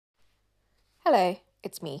Hello,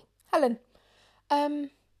 it's me, Helen.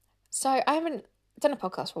 So I haven't done a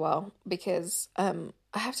podcast for a while because I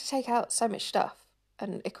have to take out so much stuff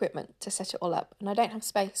and equipment to set it all up, and I don't have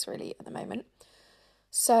space really at the moment.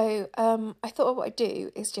 So I thought what I'd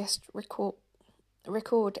do is just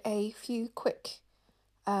record a few quick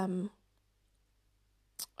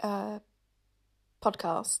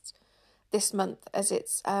podcasts this month, as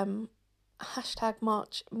it's hashtag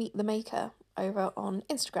March Meet the Maker over on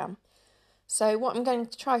Instagram. So what I'm going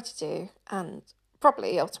to try to do, and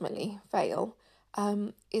probably ultimately fail,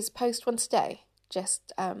 is post once a day,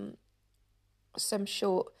 just some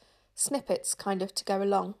short snippets kind of to go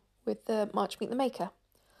along with the March Meet the Maker.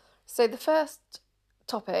 So the first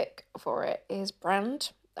topic for it is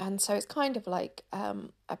brand, and so it's kind of like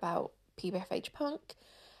about PBFH Punk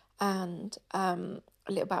and a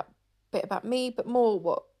little bit about me, but more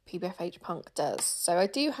what PBFH Punk does. So I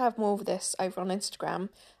do have more of this over on Instagram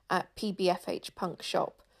at PBFH Punk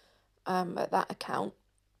Shop, at that account.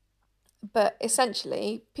 But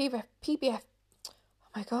essentially, PBFH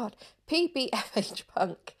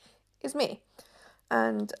Punk is me.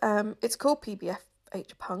 And it's called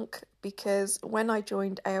PBFH Punk because when I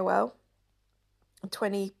joined AOL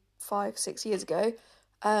 6 years ago,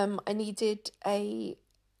 I needed a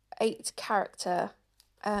 8-character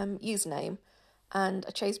username, and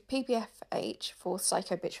I chose PBFH for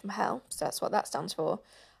Psycho Bitch from Hell, so that's what that stands for,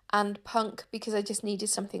 and Punk because I just needed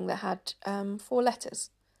something that had 4 letters.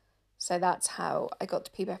 So that's how I got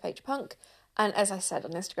to PBFH Punk. And as I said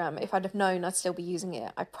on Instagram, if I'd have known I'd still be using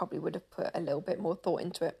it, I probably would have put a little bit more thought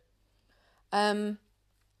into it. As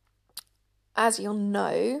you'll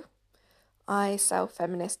know, I sell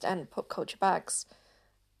feminist and pop culture bags.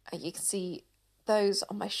 You can see those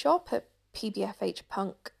on my shop at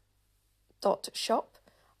pbfhpunk.shop.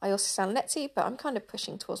 I also sell on Etsy, but I'm kind of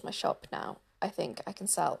pushing towards my shop now. I think I can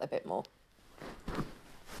sell a bit more.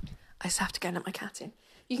 I just have to go and let my cat in.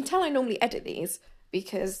 You can tell I normally edit these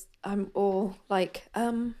because I'm all like,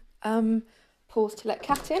 pause to let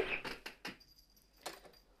cat in.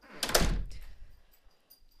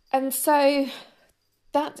 And so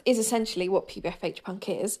that is essentially what PBFH Punk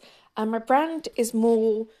is. And my brand is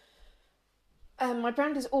all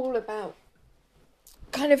about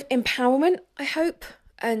kind of empowerment, I hope,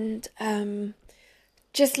 and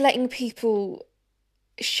just letting people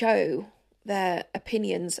show their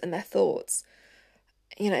opinions and their thoughts,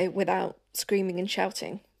 without screaming and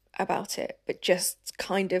shouting about it, but just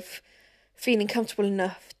kind of feeling comfortable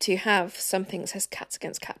enough to have something that says Cats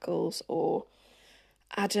Against Catcalls or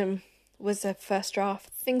Adam was a first draft,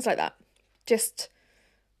 things like that. Just,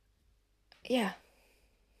 yeah.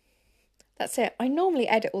 That's it. I normally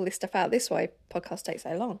edit all this stuff out. This way podcast takes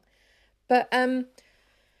so long. But this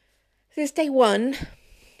is day 1.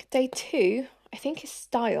 Day 2, I think, is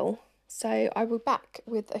style. So I will back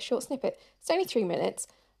with a short snippet. It's only 3 minutes,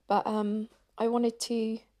 but I've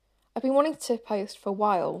been wanting to post for a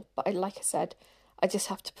while, but like I said, I just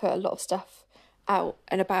have to put a lot of stuff out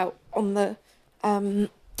and about on the I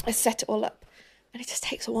set it all up, and it just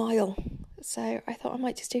takes a while. So I thought I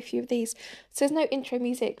might just do a few of these. So there's no intro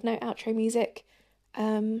music, no outro music.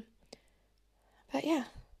 But yeah,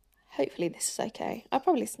 hopefully this is okay. I'll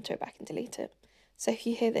probably listen to it back and delete it. So if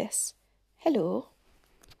you hear this, hello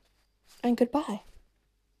and goodbye.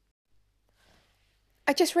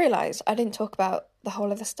 I just realised I didn't talk about the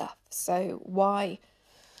whole other stuff. So why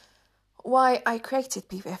I created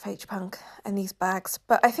PBFH Punk and these bags.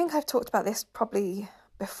 But I think I've talked about this probably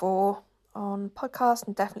before on podcast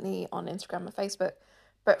and definitely on Instagram and Facebook.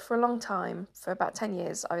 But for a long time, for about 10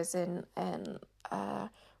 years, I was in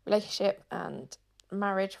a relationship and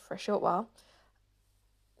marriage for a short while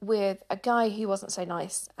with a guy who wasn't so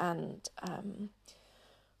nice and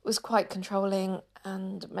was quite controlling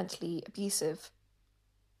and mentally abusive.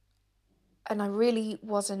 And I really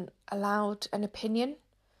wasn't allowed an opinion.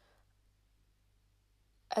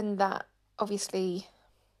 And that, obviously,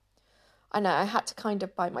 I know I had to kind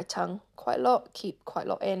of bite my tongue quite a lot, keep quite a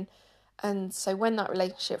lot in. And so when that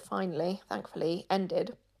relationship finally, thankfully,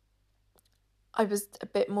 ended, I was a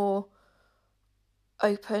bit more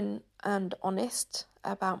open and honest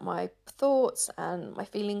about my thoughts and my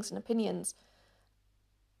feelings and opinions.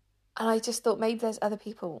 And I just thought maybe there's other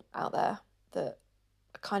people out there that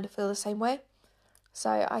kind of feel the same way.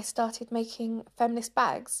 So I started making feminist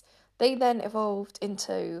bags. They then evolved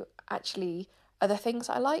into actually other things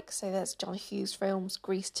I like. So there's John Hughes films,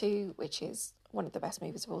 Grease 2, which is one of the best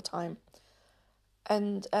movies of all time.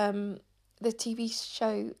 And the TV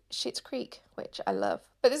show Schitt's Creek, which I love.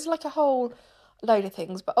 But there's like a whole load of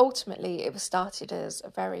things. But ultimately it was started as a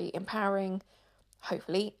very empowering,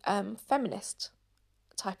 hopefully, feminist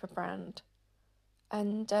type of brand.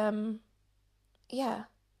 And yeah,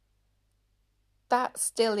 that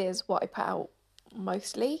still is what I put out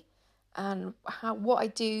mostly, and what I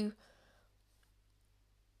do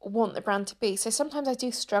want the brand to be. So sometimes I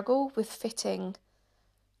do struggle with fitting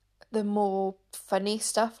the more funny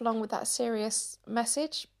stuff along with that serious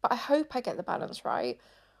message, but I hope I get the balance right.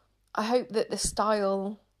 I hope that the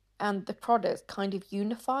style and the product kind of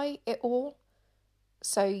unify it all.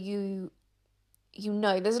 So you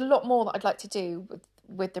know, there's a lot more that I'd like to do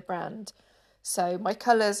with the brand. So my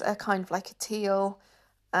colours are kind of like a teal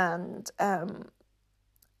and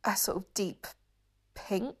a sort of deep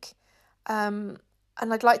pink. And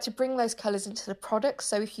I'd like to bring those colours into the product.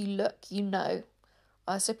 So if you look, you know,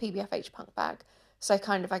 it's a PBFH punk bag. So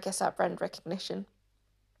kind of, I guess, that brand recognition.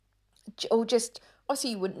 Or just,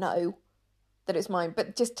 obviously you wouldn't know that it's mine,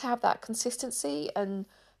 but just to have that consistency and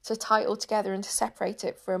to tie it all together and to separate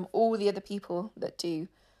it from all the other people that do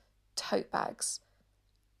tote bags.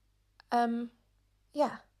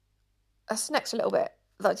 Yeah, that's the next little bit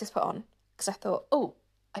that I just put on because I thought, oh,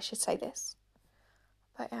 I should say this.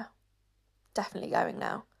 But yeah, definitely going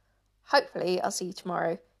now. Hopefully I'll see you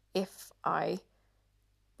tomorrow if I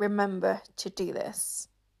remember to do this.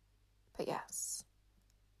 But yes,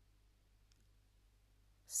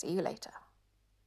 see you later.